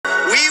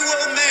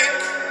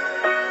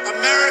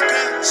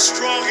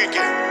strong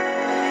again.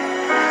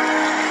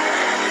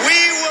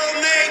 We will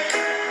make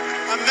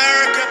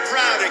America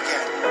proud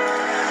again.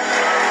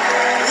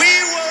 We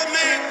will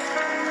make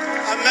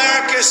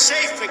America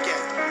safe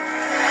again.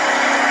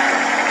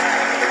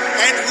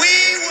 And we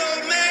will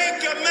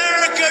make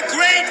America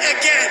great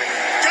again.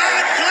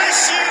 God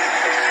bless you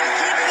and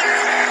good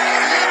night.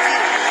 I love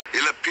you.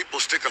 You let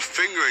people stick a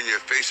finger in your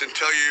face and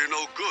tell you you're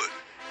no good.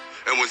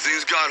 And when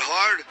things got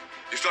hard,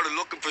 you started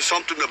looking for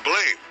something to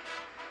blame,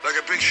 like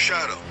a big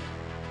shadow.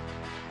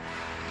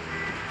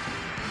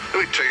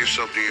 Let me tell you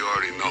something you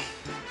already know.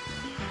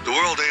 The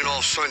world ain't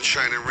all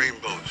sunshine and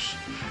rainbows.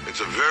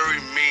 It's a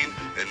very mean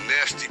and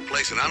nasty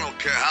place, and I don't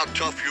care how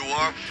tough you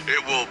are,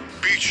 it will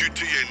beat you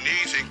to your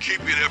knees and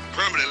keep you there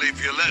permanently if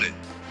you let it.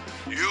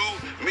 You,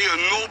 me, or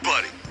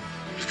nobody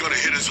is gonna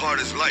hit as hard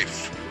as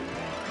life.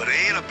 But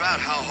it ain't about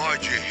how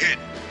hard you hit.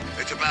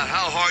 It's about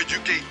how hard you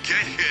can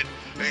get hit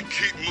and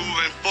keep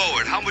moving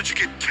forward. How much you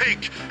can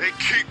take and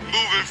keep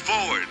moving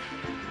forward.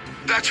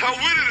 That's how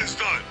winning is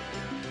done.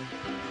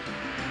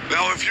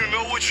 Now, if you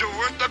know what you're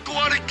worth, now go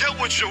out and get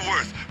what you're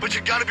worth. But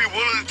you gotta be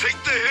willing to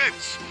take the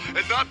hits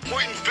and not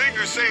pointing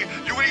fingers saying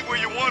you ain't where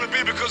you wanna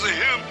be because of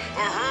him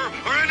or her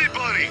or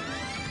anybody.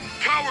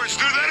 Cowards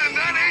do that, and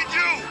that ain't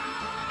you.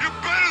 You're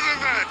better than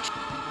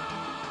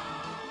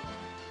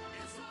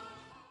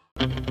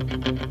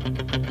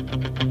that.